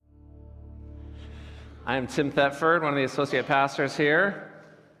I am Tim Thetford, one of the associate pastors here.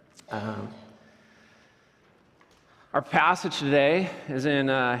 Our passage today is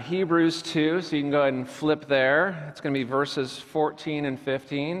in Hebrews 2, so you can go ahead and flip there. It's going to be verses 14 and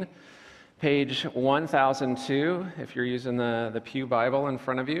 15, page 1002, if you're using the Pew Bible in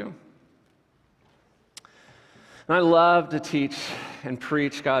front of you. And I love to teach and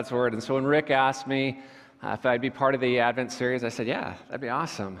preach God's Word, and so when Rick asked me if I'd be part of the Advent series, I said, yeah, that'd be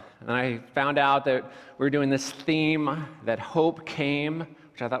awesome. And I found out that we were doing this theme that hope came,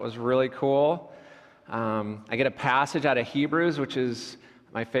 which I thought was really cool. I get a passage out of Hebrews, which is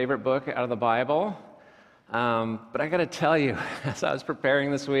my favorite book out of the Bible. But I got to tell you, as I was preparing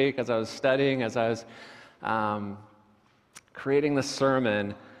this week, as I was studying, as I was creating the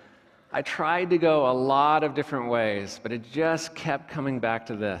sermon, I tried to go a lot of different ways, but it just kept coming back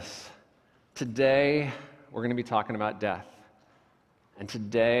to this. Today, we're going to be talking about death. And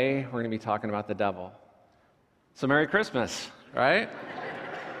today, we're going to be talking about the devil. So Merry Christmas, right?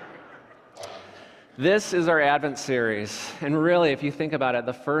 This is our Advent series. And really, if you think about it,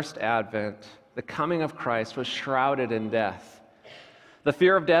 the first Advent, the coming of Christ, was shrouded in death. The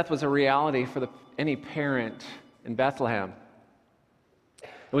fear of death was a reality for any parent in Bethlehem. It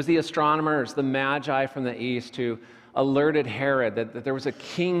was the astronomers, the magi from the east, who alerted Herod that there was a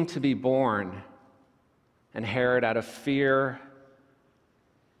king to be born. And Herod, out of fear,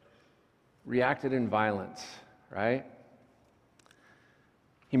 reacted in violence, right?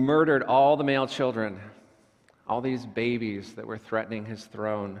 He murdered all the male children, all these babies that were threatening his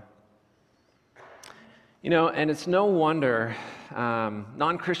throne. You know, and it's no wonder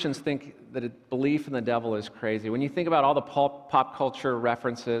non-Christians think that a belief in the devil is crazy. When you think about all the pop culture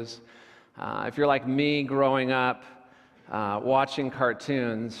references, if you're like me growing up watching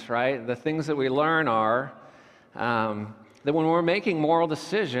cartoons, right, the things that we learn are that when we're making moral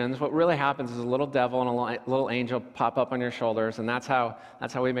decisions, what really happens is a little devil and a little angel pop up on your shoulders, and that's how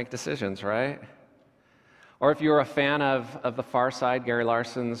we make decisions, right? Or if you're a fan of The Far Side, Gary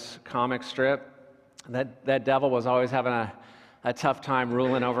Larson's comic strip, that devil was always having a tough time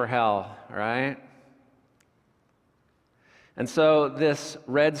ruling over hell, right? And so this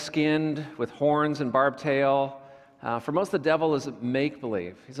red-skinned with horns and barbed tail, for most, the devil is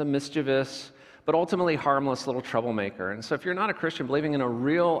make-believe. He's a mischievous, but ultimately harmless little troublemaker. And so if you're not a Christian believing in a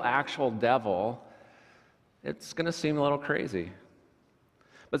real, actual devil, it's going to seem a little crazy.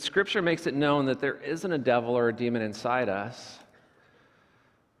 But Scripture makes it known that there isn't a devil or a demon inside us,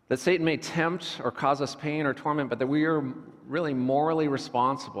 that Satan may tempt or cause us pain or torment, but that we are really morally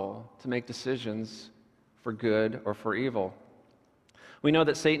responsible to make decisions for good or for evil. We know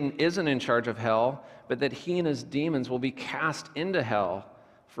that Satan isn't in charge of hell, but that he and his demons will be cast into hell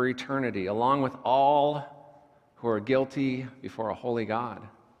for eternity, along with all who are guilty before a holy God.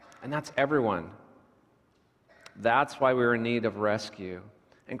 And that's everyone. That's why we're in need of rescue.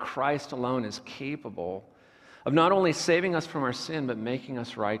 And Christ alone is capable of not only saving us from our sin, but making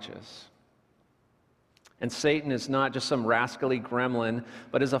us righteous. And Satan is not just some rascally gremlin,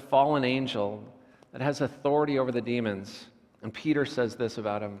 but is a fallen angel that has authority over the demons. And Peter says this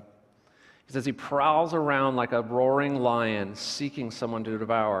about him. He says he prowls around like a roaring lion, seeking someone to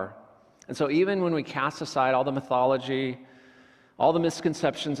devour. And so even when we cast aside all the mythology, all the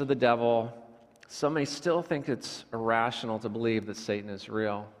misconceptions of the devil, some may still think it's irrational to believe that Satan is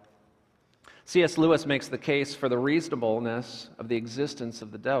real. C.S. Lewis makes the case for the reasonableness of the existence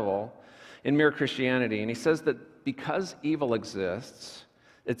of the devil in Mere Christianity. And he says that because evil exists,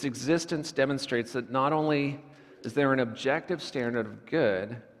 its existence demonstrates that not only is there an objective standard of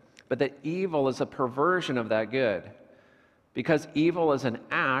good, but that evil is a perversion of that good. Because evil is an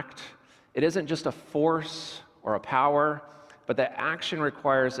act, it isn't just a force or a power, but that action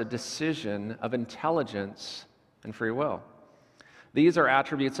requires a decision of intelligence and free will. These are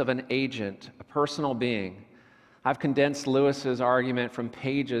attributes of an agent, a personal being. I've condensed Lewis's argument from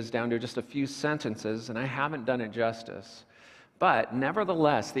pages down to just a few sentences, and I haven't done it justice. But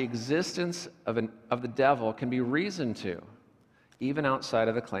nevertheless, the existence of the devil can be reasoned to, even outside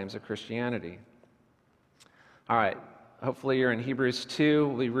of the claims of Christianity. All right, hopefully you're in Hebrews 2.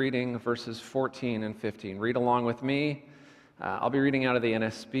 We'll be reading verses 14 and 15. Read along with me. I'll be reading out of the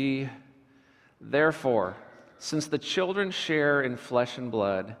NSB. Therefore, since the children share in flesh and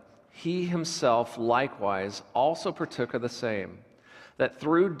blood, he himself likewise also partook of the same, that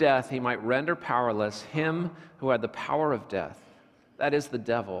through death he might render powerless him who had the power of death, that is the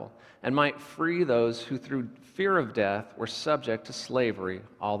devil, and might free those who through fear of death were subject to slavery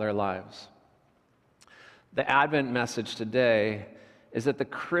all their lives. The Advent message today is that the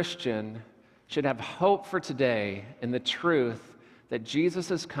Christian should have hope for today in the truth that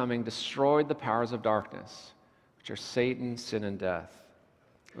Jesus is coming, destroyed the powers of darkness, which are Satan, sin, and death.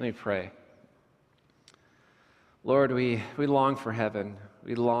 Let me pray. Lord, we long for heaven.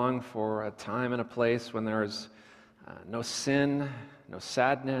 We long for a time and a place when there is no sin, no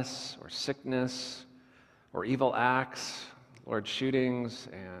sadness or sickness or evil acts, Lord, shootings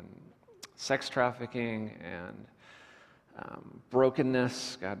and sex trafficking and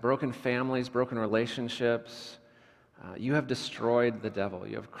brokenness, God, broken families, broken relationships. You have destroyed the devil.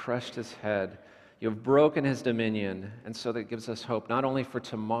 You have crushed his head. You have broken his dominion. And so that gives us hope, not only for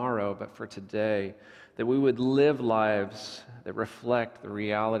tomorrow, but for today, that we would live lives that reflect the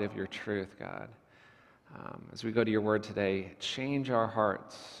reality of your truth, God. As we go to your word today, change our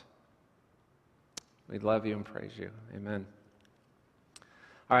hearts. We love you and praise you. Amen.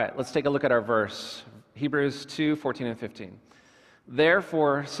 All right, let's take a look at our verse. Hebrews 2, 14 and 15.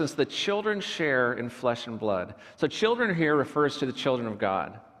 Therefore, since the children share in flesh and blood. So children here refers to the children of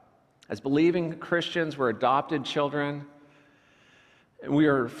God. As believing Christians, we're adopted children. We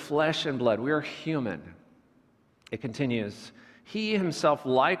are flesh and blood. We are human. It continues, he himself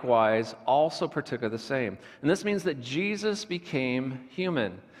likewise also partook of the same. And this means that Jesus became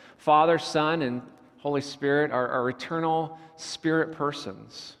human. Father, Son, and Holy Spirit are eternal spirit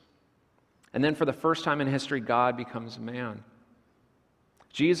persons. And then for the first time in history, God becomes a man.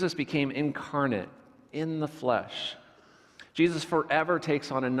 Jesus became incarnate in the flesh. Jesus forever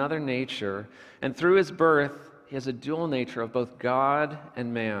takes on another nature, and through his birth, he has a dual nature of both God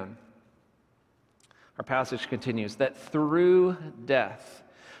and man. Our passage continues that through death,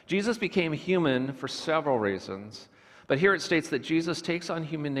 Jesus became human for several reasons, but here it states that Jesus takes on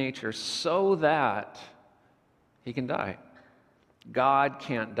human nature so that he can die. God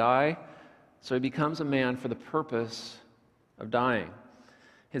can't die, so he becomes a man for the purpose of dying.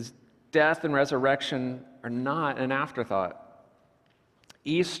 His death and resurrection are not an afterthought.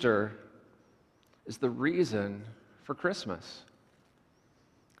 Easter is the reason for Christmas.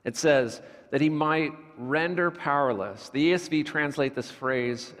 It says that he might render powerless. The ESV translate this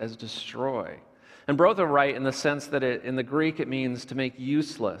phrase as destroy. And both are right in the sense that in the Greek it means to make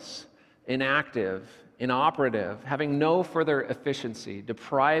useless, inactive, inoperative, having no further efficiency,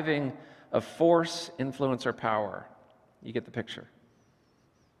 depriving of force, influence, or power. You get the picture.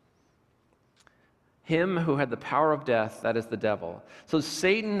 Him who had the power of death, that is the devil. So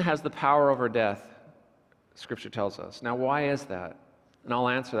Satan has the power over death, Scripture tells us. Now, why is that? And I'll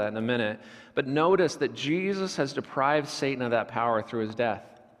answer that in a minute. But notice that Jesus has deprived Satan of that power through his death.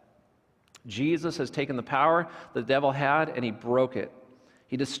 Jesus has taken the power the devil had and he broke it.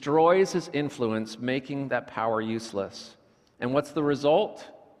 He destroys his influence, making that power useless. And what's the result?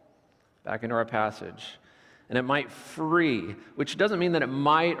 Back into our passage. And it might free, which doesn't mean that it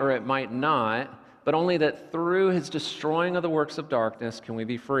might or it might not, but only that through his destroying of the works of darkness can we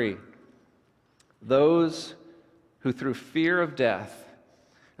be free. Those who through fear of death,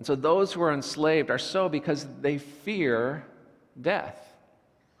 and so those who are enslaved are so because they fear death.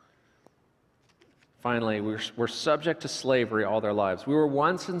 Finally, we're subject to slavery all their lives. We were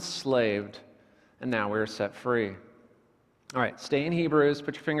once enslaved, and now we are set free. All right, stay in Hebrews,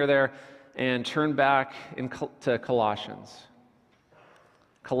 put your finger there, and turn back to Colossians.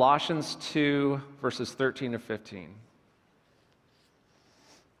 Colossians 2, verses 13 to 15.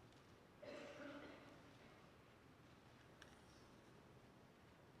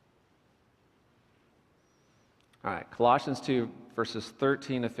 All right, Colossians 2, verses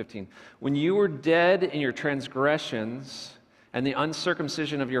 13 to 15. When you were dead in your transgressions and the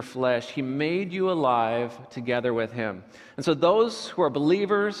uncircumcision of your flesh, he made you alive together with him. And so those who are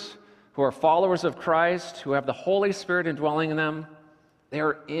believers, who are followers of Christ, who have the Holy Spirit indwelling in them, they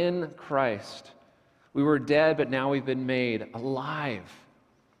are in Christ. We were dead, but now we've been made alive.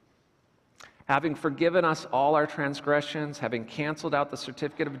 Having forgiven us all our transgressions, having canceled out the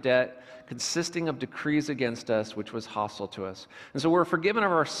certificate of debt consisting of decrees against us, which was hostile to us. And so we're forgiven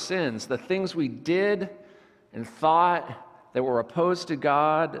of our sins, the things we did and thought that were opposed to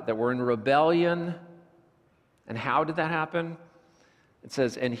God, that were in rebellion. And how did that happen? It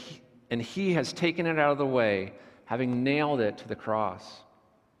says, and he has taken it out of the way, having nailed it to the cross.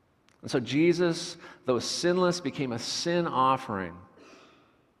 And so Jesus, though sinless, became a sin offering.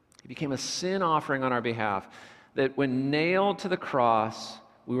 He became a sin offering on our behalf, that when nailed to the cross,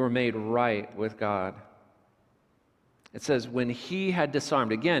 we were made right with God. It says, when he had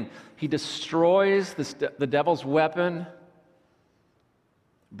disarmed. Again, he destroys the devil's weapon,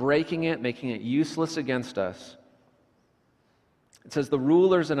 breaking it, making it useless against us. It says the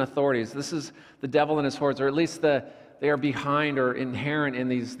rulers and authorities. This is the devil and his hordes, or at least they are behind or inherent in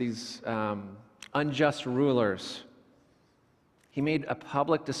these unjust rulers. He made a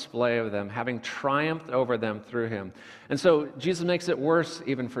public display of them, having triumphed over them through him. And so Jesus makes it worse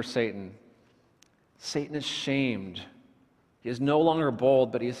even for Satan. Satan is shamed. He is no longer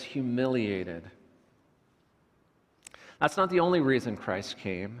bold, but he is humiliated. That's not the only reason Christ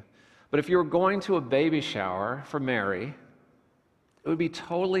came. But if you were going to a baby shower for Mary, it would be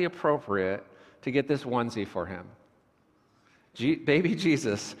totally appropriate to get this onesie for him. Baby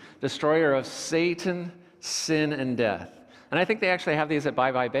Jesus, destroyer of Satan, sin, and death. And I think they actually have these at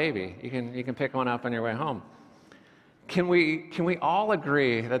Bye Bye Baby. You can pick one up on your way home. Can we all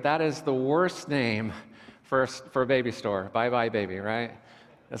agree that that is the worst name for a baby store? Bye Bye Baby, right?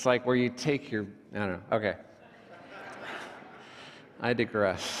 It's like where you take your, I don't know. Okay. I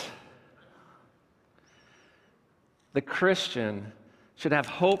digress. The Christian should have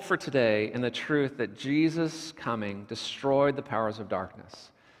hope for today in the truth that Jesus' coming destroyed the powers of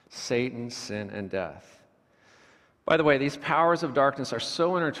darkness, Satan, sin, and death. By the way, these powers of darkness are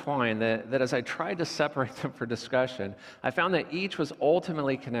so intertwined that as I tried to separate them for discussion, I found that each was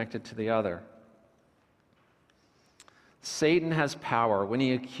ultimately connected to the other. Satan has power when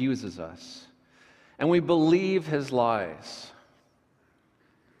he accuses us, and we believe his lies.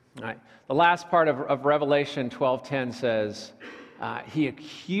 All right. The last part of Revelation 12:10 says, he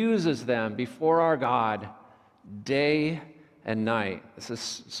accuses them before our God day and night. This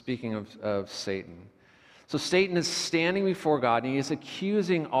is speaking of Satan. So Satan is standing before God, and he is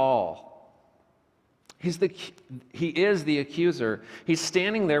accusing all. He is the accuser. He's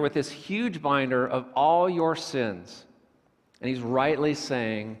standing there with this huge binder of all your sins, and he's rightly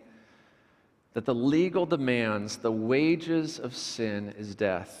saying that the legal demands, the wages of sin is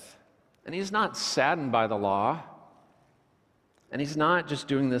death. And he's not saddened by the law, and he's not just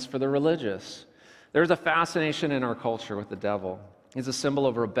doing this for the religious. There's a fascination in our culture with the devil. He's a symbol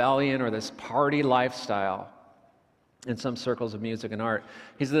of rebellion or this party lifestyle in some circles of music and art.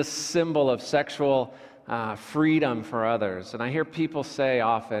 He's this symbol of sexual freedom for others. And I hear people say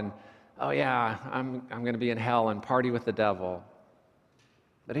often, oh yeah, I'm going to be in hell and party with the devil.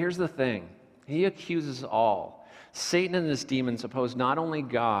 But here's the thing. He accuses all. Satan and his demons oppose not only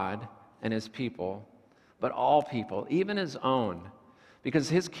God and his people, but all people, even his own, because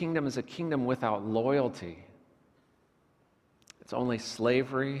his kingdom is a kingdom without loyalty. It's only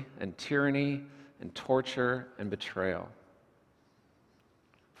slavery and tyranny and torture and betrayal.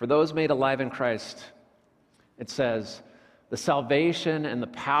 For those made alive in Christ, it says, the salvation and the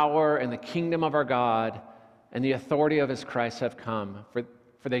power and the kingdom of our God and the authority of his Christ have come.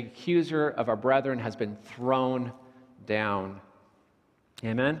 For the accuser of our brethren has been thrown down.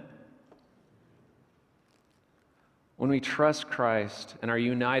 Amen? When we trust Christ and are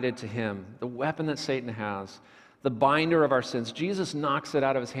united to him, the weapon that Satan has, the binder of our sins, Jesus knocks it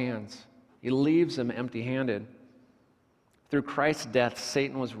out of his hands. He leaves him empty-handed. Through Christ's death,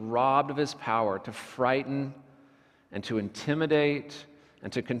 Satan was robbed of his power to frighten and to intimidate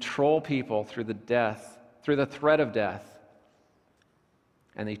and to control people through the threat of death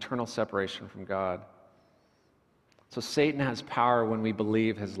and the eternal separation from God. So Satan has power when we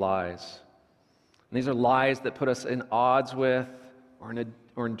believe his lies. And these are lies that put us in odds with or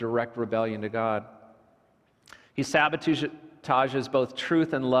in direct rebellion to God. He sabotages both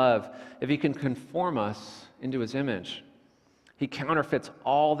truth and love if he can conform us into his image. He counterfeits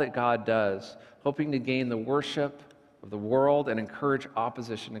all that God does, hoping to gain the worship of the world and encourage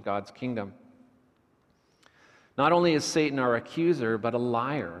opposition to God's kingdom. Not only is Satan our accuser, but a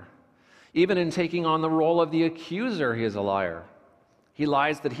liar. Even in taking on the role of the accuser, he is a liar. He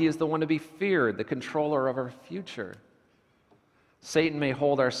lies that he is the one to be feared, the controller of our future. Satan may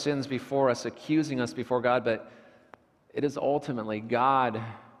hold our sins before us, accusing us before God, but it is ultimately God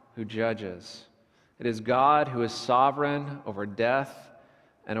who judges. It is God who is sovereign over death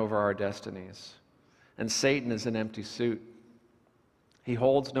and over our destinies. And Satan is an empty suit. He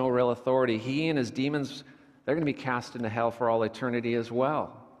holds no real authority. He and his demons, they're going to be cast into hell for all eternity as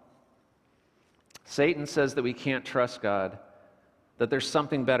well. Satan says that we can't trust God, that there's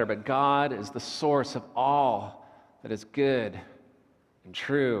something better, but God is the source of all that is good and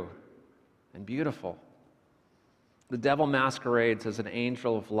true and beautiful. The devil masquerades as an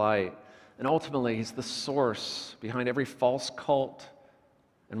angel of light, and ultimately he's the source behind every false cult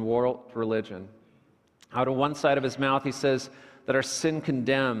and world religion. Out of one side of his mouth he says that our sin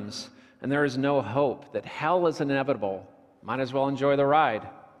condemns and there is no hope, that hell is inevitable. Might as well enjoy the ride.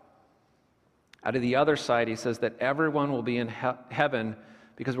 Out of the other side he says that everyone will be in heaven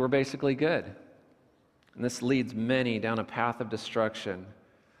because we're basically good. And this leads many down a path of destruction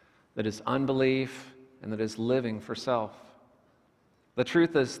that is unbelief and that is living for self. The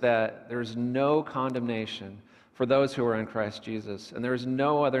truth is that there is no condemnation for those who are in Christ Jesus. And there is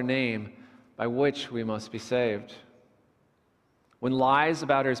no other name by which we must be saved. When lies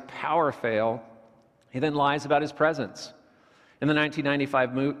about his power fail, he then lies about his presence. In the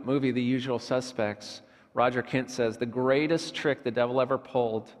 1995 movie, The Usual Suspects, Roger Kent says, the greatest trick the devil ever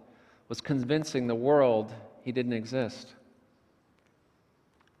pulled was convincing the world he didn't exist.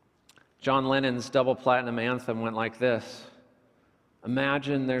 John Lennon's double platinum anthem went like this: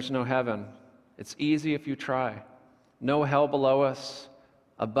 imagine there's no heaven. It's easy if you try. No hell below us,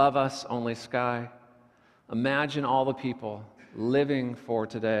 above us only sky. Imagine all the people living for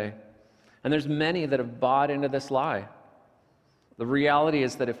today. And there's many that have bought into this lie. The reality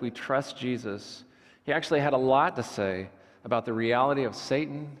is that if we trust Jesus, he actually had a lot to say about the reality of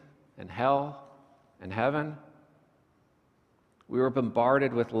Satan and hell and heaven. We were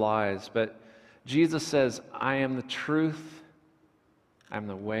bombarded with lies, but Jesus says, I am the truth, I am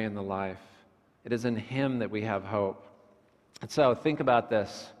the way and the life. It is in him that we have hope. And so think about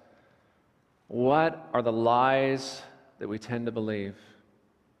this. What are the lies that we tend to believe?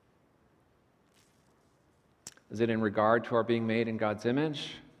 Is it in regard to our being made in God's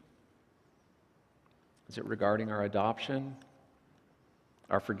image? Is it regarding our adoption,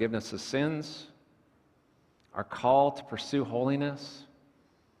 our forgiveness of sins, our call to pursue holiness?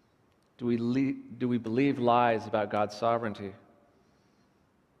 Do we believe lies about God's sovereignty?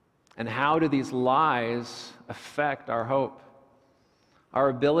 And how do these lies affect our hope, our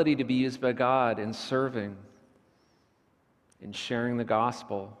ability to be used by God in serving, in sharing the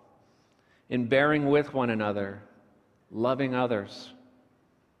gospel, in bearing with one another, loving others,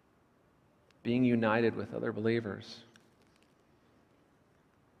 being united with other believers?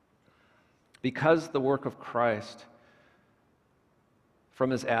 Because the work of Christ, from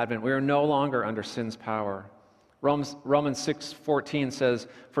his advent, we are no longer under sin's power. Romans 6:14 says,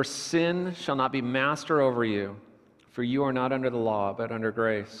 for sin shall not be master over you, for you are not under the law, but under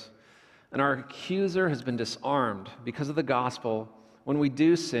grace. And our accuser has been disarmed because of the gospel. When we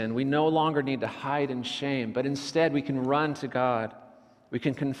do sin, we no longer need to hide in shame, but instead we can run to God. We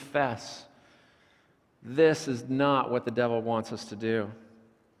can confess. This is not what the devil wants us to do.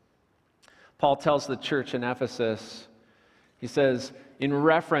 Paul tells the church in Ephesus, he says, in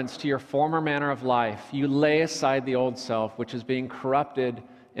reference to your former manner of life, you lay aside the old self, which is being corrupted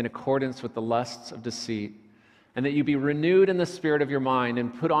in accordance with the lusts of deceit, and that you be renewed in the spirit of your mind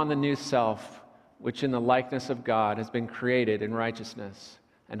and put on the new self, which in the likeness of God has been created in righteousness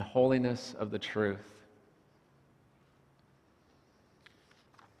and holiness of the truth.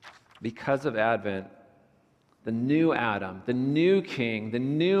 Because of Advent, the new Adam, the new King, the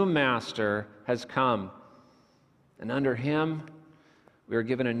new Master has come. And under him, we are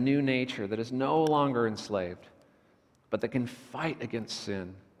given a new nature that is no longer enslaved, but that can fight against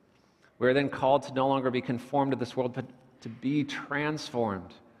sin. We are then called to no longer be conformed to this world, but to be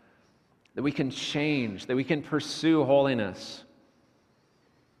transformed, that we can change, that we can pursue holiness.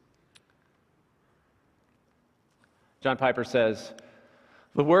 John Piper says,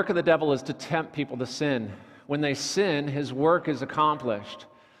 the work of the devil is to tempt people to sin. When they sin, his work is accomplished.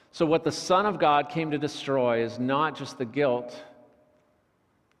 So what the Son of God came to destroy is not just the guilt.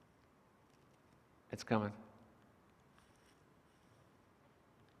 It's coming.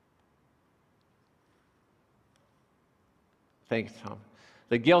 Thanks, Tom.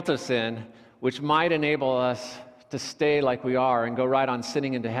 The guilt of sin, which might enable us to stay like we are and go right on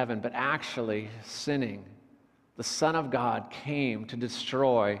sinning into heaven, but actually sinning. The Son of God came to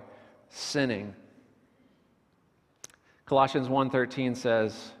destroy sinning. Colossians 1:13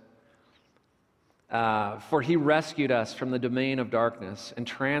 says, for he rescued us from the domain of darkness and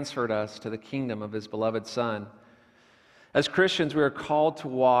transferred us to the kingdom of his beloved Son. As Christians, we are called to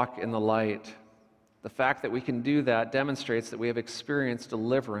walk in the light. The fact that we can do that demonstrates that we have experienced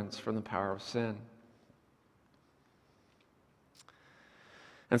deliverance from the power of sin.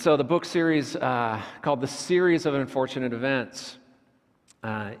 And so the book series called The Series of Unfortunate Events,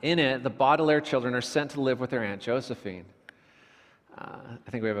 in it, the Baudelaire children are sent to live with their Aunt Josephine. I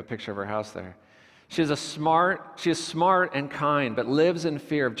think we have a picture of her house there. She is smart and kind, but lives in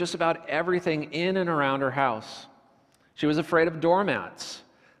fear of just about everything in and around her house. She was afraid of doormats.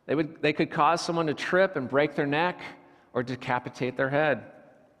 They could cause someone to trip and break their neck or decapitate their head.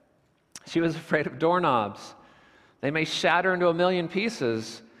 She was afraid of doorknobs. They may shatter into a million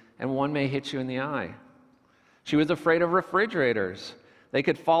pieces, and one may hit you in the eye. She was afraid of refrigerators. They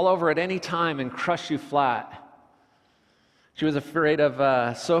could fall over at any time and crush you flat. She was afraid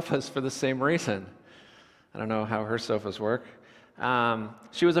of sofas for the same reason. I don't know how her sofas work.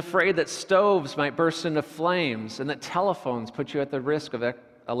 She was afraid that stoves might burst into flames and that telephones put you at the risk of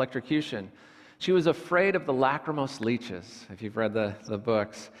electrocution. She was afraid of the lachrymose leeches, if you've read the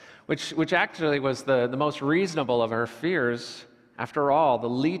books, which actually was the most reasonable of her fears. After all, the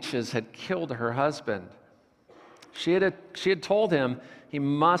leeches had killed her husband. She had told him he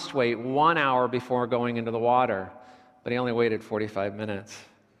must wait 1 hour before going into the water, but he only waited 45 minutes.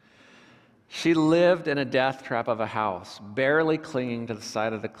 She lived in a death trap of a house, barely clinging to the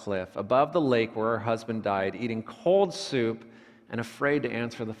side of the cliff, above the lake where her husband died, eating cold soup and afraid to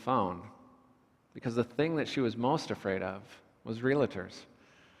answer the phone, because the thing that she was most afraid of was realtors.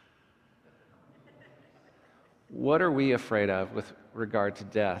 What are we afraid of with regard to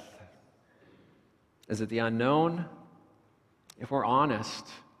death? Is it the unknown? If we're honest,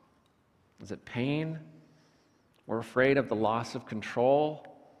 is it pain? We're afraid of the loss of control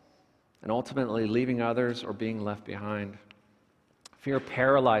and ultimately leaving others or being left behind. Fear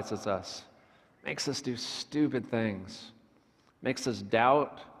paralyzes us, makes us do stupid things, makes us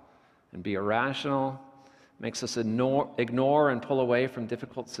doubt and be irrational, makes us ignore and pull away from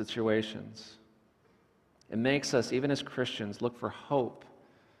difficult situations. It makes us, even as Christians, look for hope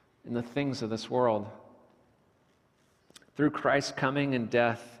in the things of this world. Through Christ's coming and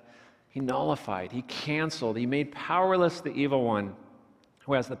death, he nullified, he canceled, he made powerless the evil one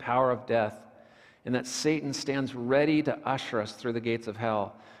who has the power of death, and that Satan stands ready to usher us through the gates of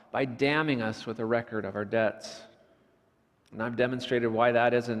hell by damning us with a record of our debts. And I've demonstrated why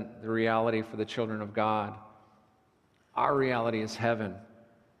that isn't the reality for the children of God. Our reality is heaven.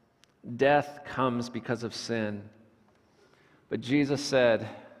 Death comes because of sin. But Jesus said,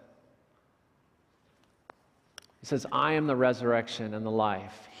 he says, I am the resurrection and the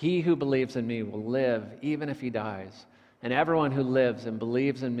life. He who believes in me will live even if he dies. And everyone who lives and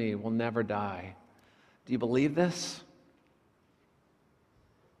believes in me will never die. Do you believe this?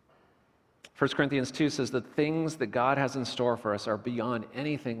 1 Corinthians 2 says the things that God has in store for us are beyond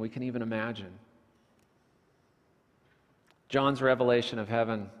anything we can even imagine. John's revelation of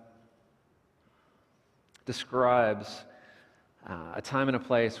heaven describes a time and a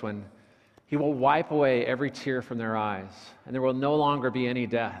place when he will wipe away every tear from their eyes, and there will no longer be any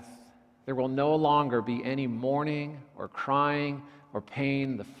death. There will no longer be any mourning or crying or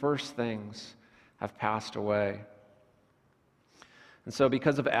pain. The first things have passed away. And so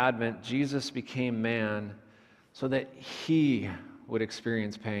because of Advent, Jesus became man so that he would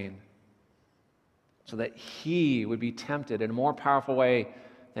experience pain, so that he would be tempted in a more powerful way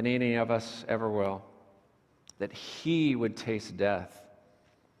than any of us ever will, that he would taste death.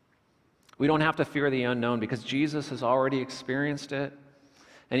 We don't have to fear the unknown because Jesus has already experienced it,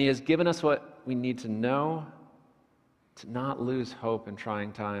 and he has given us what we need to know to not lose hope in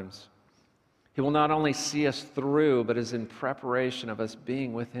trying times. He will not only see us through, but is in preparation of us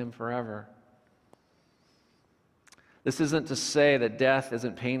being with him forever. This isn't to say that death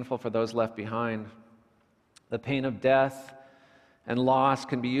isn't painful for those left behind. The pain of death and loss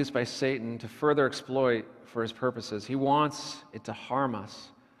can be used by Satan to further exploit for his purposes. He wants it to harm us,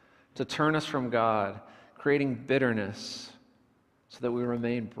 to turn us from God, creating bitterness so that we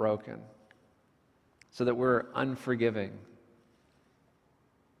remain broken, so that we're unforgiving,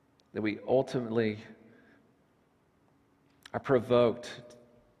 that we ultimately are provoked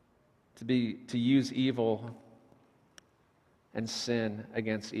to use evil and sin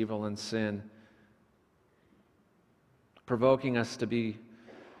against evil and sin, provoking us to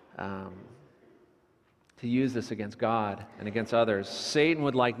use this against God and against others. Satan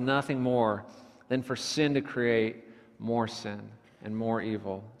would like nothing more than for sin to create more sin and more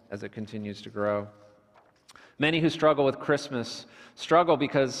evil as it continues to grow. Many who struggle with Christmas struggle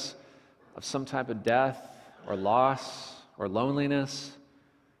because of some type of death or loss or loneliness,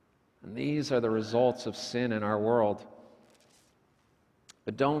 and these are the results of sin in our world.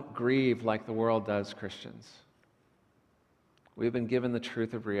 But don't grieve like the world does, Christians. We've been given the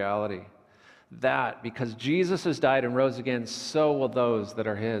truth of reality. That because Jesus has died and rose again, so will those that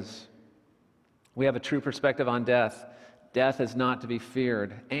are his. We have a true perspective on death. Death is not to be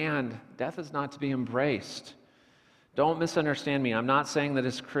feared, and death is not to be embraced. Don't misunderstand me. I'm not saying that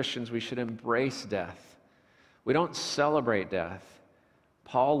as Christians we should embrace death. We don't celebrate death.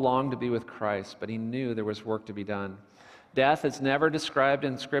 Paul longed to be with Christ, but he knew there was work to be done. Death is never described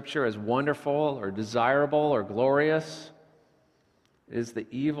in Scripture as wonderful or desirable or glorious. It is the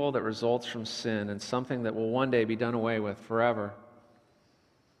evil that results from sin and something that will one day be done away with forever.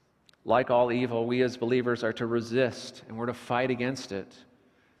 Like all evil, we as believers are to resist and we're to fight against it.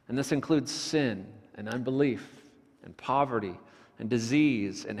 And this includes sin and unbelief and poverty and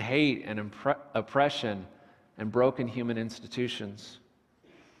disease and hate and oppression and broken human institutions.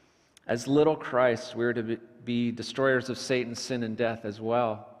 As little Christ, we are to be destroyers of Satan, sin, and death as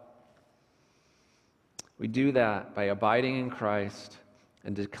well. We do that by abiding in Christ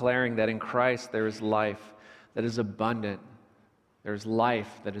and declaring that in Christ there is life that is abundant. There's life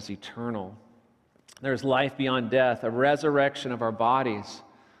that is eternal. There's life beyond death, a resurrection of our bodies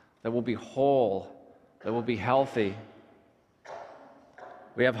that will be whole, that will be healthy.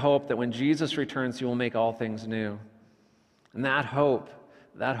 We have hope that when Jesus returns, he will make all things new. And that hope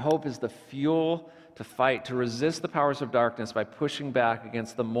is the fuel to fight, to resist the powers of darkness by pushing back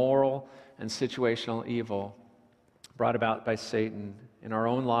against the moral and situational evil brought about by Satan in our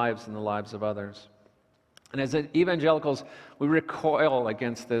own lives and the lives of others. And as evangelicals, we recoil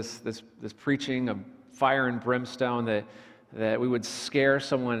against this preaching of fire and brimstone that we would scare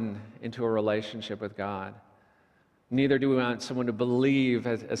someone into a relationship with God. Neither do we want someone to believe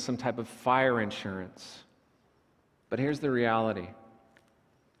as some type of fire insurance. But here's the reality.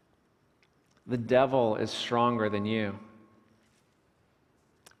 The devil is stronger than you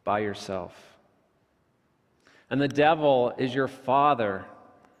by yourself. And the devil is your father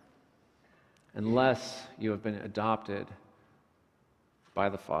unless you have been adopted by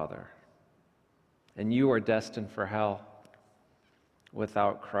the Father. And you are destined for hell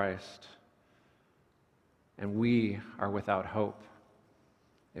without Christ. And we are without hope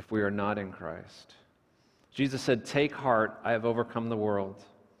if we are not in Christ. Jesus said, "Take heart, I have overcome the world."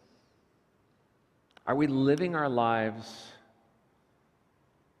 Are we living our lives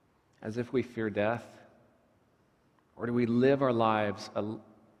as if we fear death? Or do we live our lives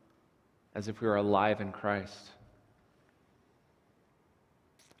as if we are alive in Christ?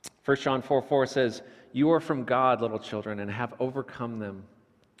 1 John 4:4 says, "You are from God, little children, and have overcome them,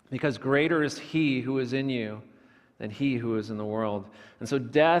 because greater is he who is in you than he who is in the world." And so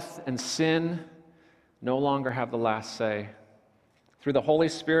death and sin no longer have the last say. Through the Holy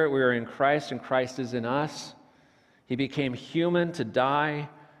Spirit, we are in Christ, and Christ is in us. He became human to die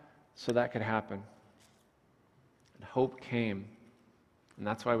so that could happen. And hope came. And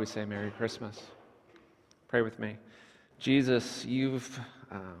that's why we say Merry Christmas. Pray with me. Jesus, you've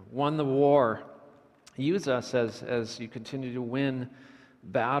won the war. Use us as you continue to win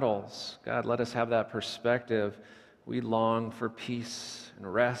battles. God, let us have that perspective. We long for peace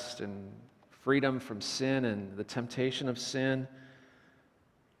and rest and freedom from sin and the temptation of sin.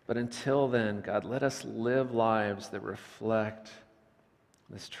 But until then, God, let us live lives that reflect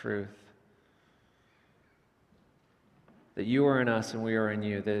this truth. That you are in us and we are in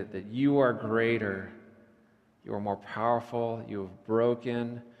you. That you are greater. You are more powerful. You have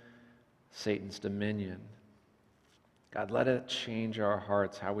broken Satan's dominion. God, let it change our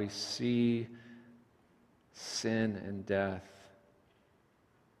hearts, how we see sin and death.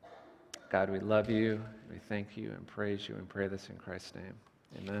 God, we love you. We thank you and praise you and pray this in Christ's name.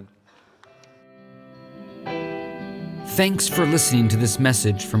 Amen. Thanks for listening to this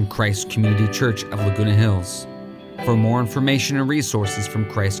message from Christ Community Church of Laguna Hills. For more information and resources from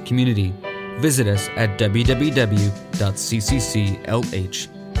Christ Community, visit us at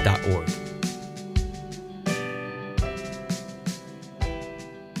www.ccclh.org.